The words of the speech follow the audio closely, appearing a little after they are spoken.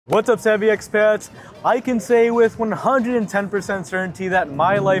What's up, savvy expats? I can say with 110% certainty that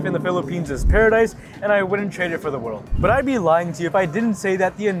my life in the Philippines is paradise and I wouldn't trade it for the world. But I'd be lying to you if I didn't say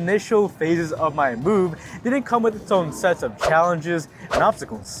that the initial phases of my move didn't come with its own sets of challenges and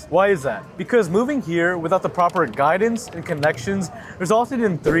obstacles. Why is that? Because moving here without the proper guidance and connections resulted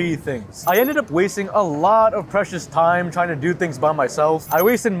in three things. I ended up wasting a lot of precious time trying to do things by myself. I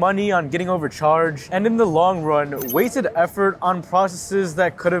wasted money on getting overcharged, and in the long run, wasted effort on processes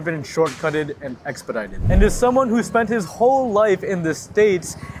that could have been shortcutted and expedited. And as someone who spent his whole life in the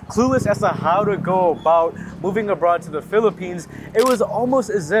States, clueless as to how to go about moving abroad to the Philippines, it was almost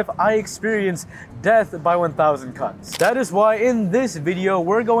as if I experienced death by 1,000 cuts. That is why in this video,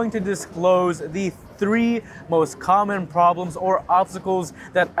 we're going to disclose the three most common problems or obstacles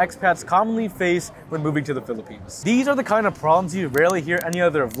that expats commonly face when moving to the Philippines. These are the kind of problems you rarely hear any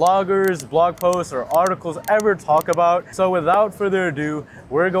other vloggers, blog posts, or articles ever talk about. So without further ado,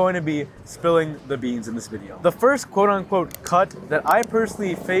 we're going to be spilling the beans in this video. The first quote-unquote cut that I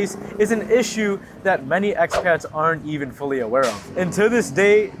personally face is an issue that many expats aren't even fully aware of. And to this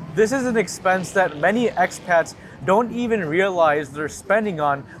day, this is an expense that many expats don't even realize they're spending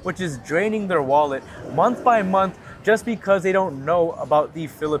on, which is draining their wallet month by month just because they don't know about the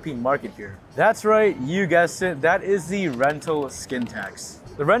Philippine market here. That's right, you guessed it, that is the rental skin tax.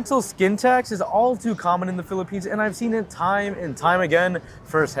 The rental skin tax is all too common in the Philippines, and I've seen it time and time again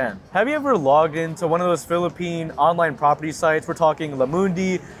firsthand. Have you ever logged into one of those Philippine online property sites? We're talking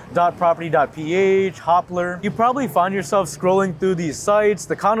lamundi.property.ph, Hoppler. You probably find yourself scrolling through these sites.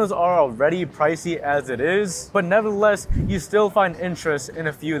 The condos are already pricey as it is, but nevertheless, you still find interest in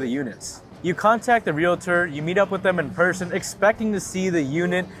a few of the units. You contact the realtor, you meet up with them in person, expecting to see the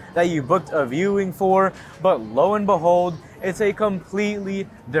unit that you booked a viewing for, but lo and behold, it's a completely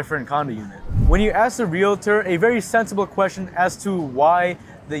different condo unit. When you ask the realtor a very sensible question as to why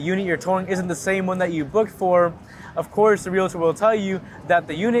the unit you're touring isn't the same one that you booked for, of course the realtor will tell you that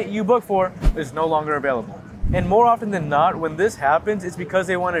the unit you booked for is no longer available. And more often than not, when this happens, it's because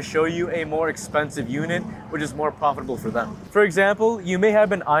they want to show you a more expensive unit, which is more profitable for them. For example, you may have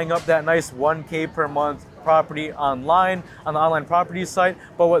been eyeing up that nice 1K per month property online on the online property site,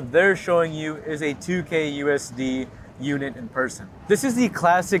 but what they're showing you is a 2K USD unit in person. This is the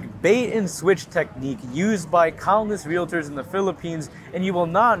classic bait and switch technique used by countless realtors in the Philippines, and you will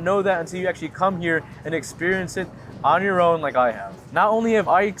not know that until you actually come here and experience it on your own like I have. Not only have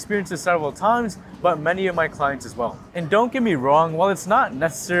I experienced this several times, but many of my clients as well. And don't get me wrong, while it's not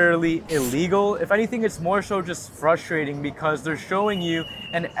necessarily illegal, if anything, it's more so just frustrating because they're showing you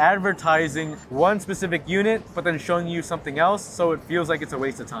and advertising one specific unit, but then showing you something else, so it feels like it's a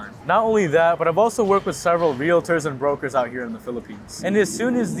waste of time. Not only that, but I've also worked with several realtors and brokers out here in the Philippines. And as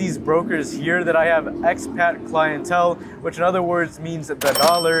soon as these brokers hear that I have expat clientele, which in other words means the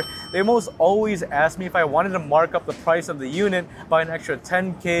dollar, they most always ask me if I wanted to mark up the price of the unit by an extra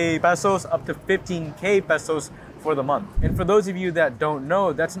 10K pesos up to 15K pesos for the month. And for those of you that don't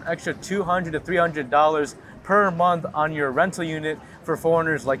know, that's an extra $200 to $300 per month on your rental unit for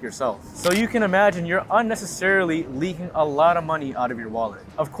foreigners like yourself. So you can imagine you're unnecessarily leaking a lot of money out of your wallet.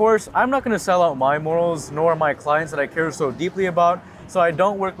 Of course, I'm not going to sell out my morals nor my clients that I care so deeply about, so I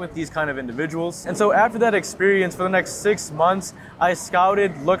don't work with these kind of individuals. And so after that experience, for the next 6 months, I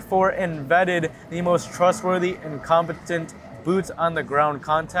scouted, looked for, and vetted the most trustworthy and competent boots on the ground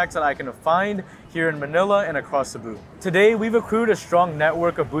contacts that I can find here in Manila and across Cebu. Today, we've accrued a strong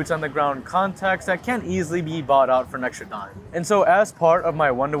network of boots on the ground contacts that can easily be bought out for an extra dime. And so as part of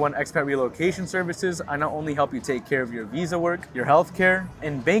my one-to-one expat relocation services, I not only help you take care of your visa work, your healthcare,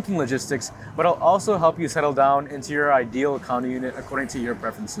 and banking logistics, but I'll also help you settle down into your ideal condo unit according to your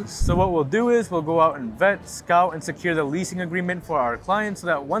preferences. So what we'll do is we'll go out and vet, scout, and secure the leasing agreement for our clients so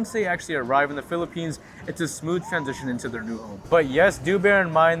that once they actually arrive in the Philippines, it's a smooth transition into their new home. But yes, do bear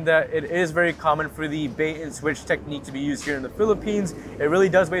in mind that it is very common for the bait and switch technique to be used here in the Philippines. It really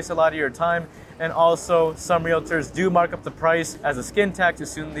does waste a lot of your time, and also some realtors do mark up the price as a skin tax as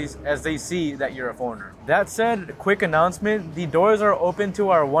soon as they see that you're a foreigner. That said, quick announcement, the doors are open to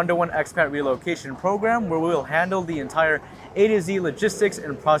our one-to-one expat relocation program where we will handle the entire A to Z logistics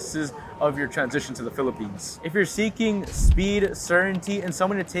and processes of your transition to the Philippines. If you're seeking speed, certainty, and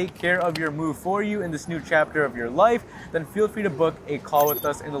someone to take care of your move for you in this new chapter of your life, then feel free to book a call with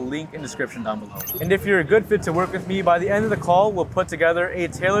us in the link in the description down below. And if you're a good fit to work with me, by the end of the call, we'll put together a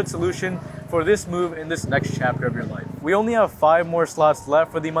tailored solution for this move in this next chapter of your life. We only have 5 more slots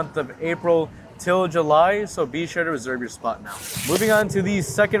left for the month of April till July, so be sure to reserve your spot now. Moving on to the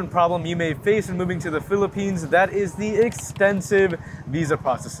second problem you may face when moving to the Philippines, that is the extensive visa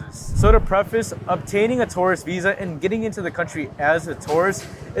processes. So to preface, obtaining a tourist visa and getting into the country as a tourist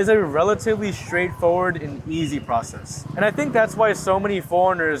is a relatively straightforward and easy process. And I think that's why so many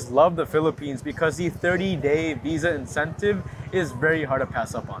foreigners love the Philippines, because the 30-day visa incentive is very hard to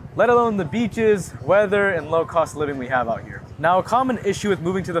pass up on, let alone the beaches, weather, and low-cost living we have out here. Now, a common issue with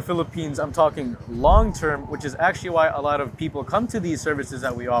moving to the Philippines, I'm talking long-term, which is actually why a lot of people come to these services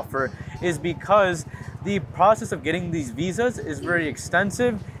that we offer, is because the process of getting these visas is very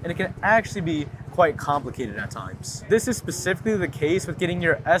extensive and it can actually be quite complicated at times. This is specifically the case with getting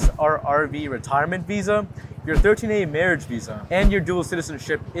your SRRV retirement visa, your 13A marriage visa, and your dual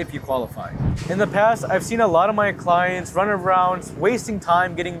citizenship if you qualify. In the past, I've seen a lot of my clients run around wasting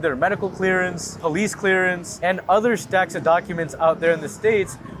time getting their medical clearance, police clearance, and other stacks of documents out there in the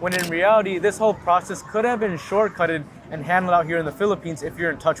States, when in reality, this whole process could have been shortcutted and handled out here in the Philippines if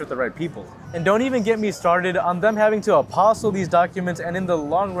you're in touch with the right people. And don't even get me started on them having to apostle these documents and in the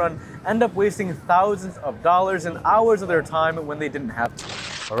long run end up wasting thousands of dollars and hours of their time when they didn't have to.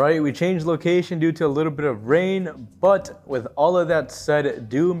 Alright, we changed location due to a little bit of rain, but with all of that said,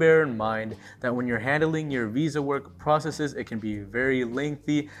 do bear in mind that when you're handling your visa work processes, it can be very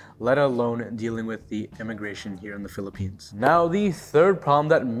lengthy, let alone dealing with the immigration here in the Philippines. Now, the third problem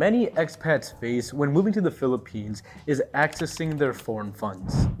that many expats face when moving to the Philippines is accessing their foreign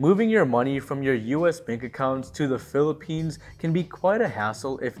funds. Moving your money from your US bank accounts to the Philippines can be quite a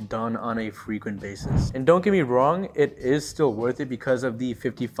hassle if done on a frequent basis. And don't get me wrong, it is still worth it because of the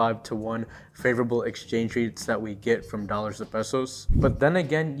 55-to-1 favorable exchange rates that we get from dollars to pesos. But then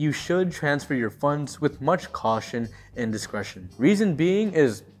again, you should transfer your funds with much caution and discretion. Reason being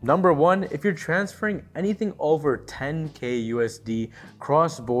is, number one, if you're transferring anything over 10K USD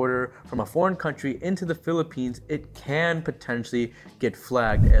cross-border from a foreign country into the Philippines, it can potentially get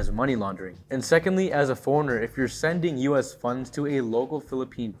flagged as money laundering. And secondly, as a foreigner, if you're sending US funds to a local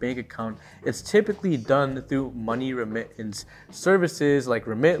Philippine bank account, it's typically done through money remittance services like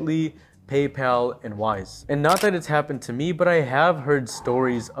Remitly, PayPal, and Wise. And not that it's happened to me, but I have heard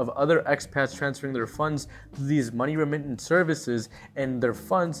stories of other expats transferring their funds to these money remittance services and their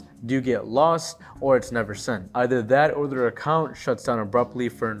funds do get lost or it's never sent. Either that or their account shuts down abruptly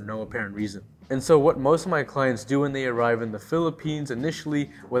for no apparent reason. And so what most of my clients do when they arrive in the Philippines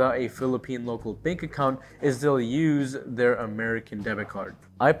initially without a Philippine local bank account is they'll use their American debit card.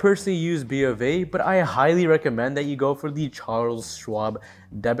 I personally use B of A, but I highly recommend that you go for the Charles Schwab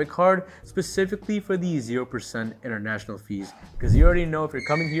debit card, specifically for the 0% international fees, because you already know if you're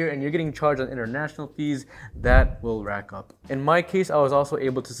coming here and you're getting charged on international fees, that will rack up. In my case, I was also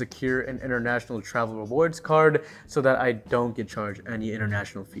able to secure an international travel rewards card so that I don't get charged any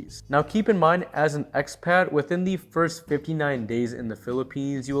international fees. Now keep in mind, as an expat, within the first 59 days in the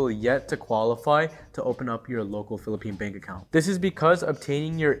Philippines, you will yet to qualify to open up your local Philippine bank account. This is because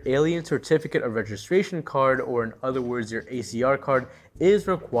obtaining your Alien Certificate of Registration card, or in other words, your ACR card, is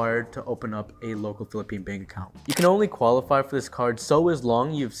required to open up a local Philippine bank account. You can only qualify for this card so as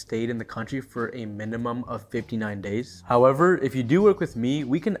long you've stayed in the country for a minimum of 59 days. However, if you do work with me,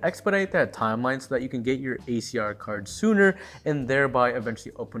 we can expedite that timeline so that you can get your ACR card sooner and thereby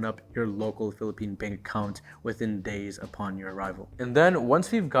eventually open up your local Philippine bank account within days upon your arrival. And then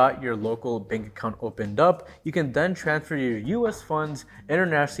once we've got your local bank account opened up, you can then transfer your US funds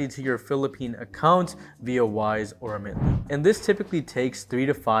internationally to your Philippine account via Wise or Remitly. And this typically takes 3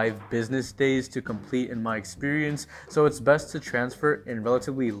 to 5 business days to complete in my experience, so it's best to transfer in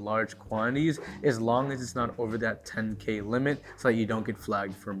relatively large quantities as long as it's not over that 10K limit so that you don't get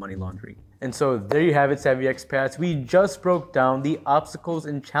flagged for money laundering. And so there you have it, Savvy Expats. We just broke down the obstacles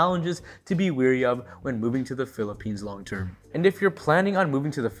and challenges to be wary of when moving to the Philippines long term. And if you're planning on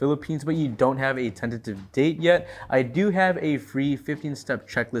moving to the Philippines but you don't have a tentative date yet, I do have a free 15-step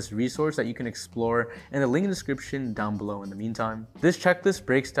checklist resource that you can explore in the link in the description down below in the meantime. This checklist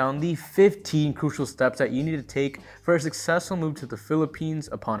breaks down the 15 crucial steps that you need to take for a successful move to the Philippines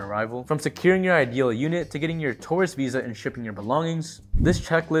upon arrival. From securing your ideal unit to getting your tourist visa and shipping your belongings, this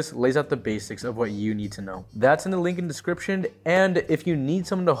checklist lays out the basics of what you need to know. That's in the link in the description, and if you need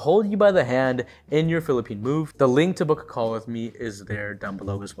someone to hold you by the hand in your Philippine move, the link to book a call with me is there down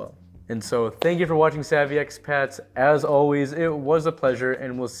below as well. And so thank you for watching, Savvy Expats. As always, it was a pleasure,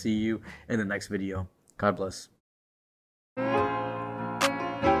 and we'll see you in the next video. God bless.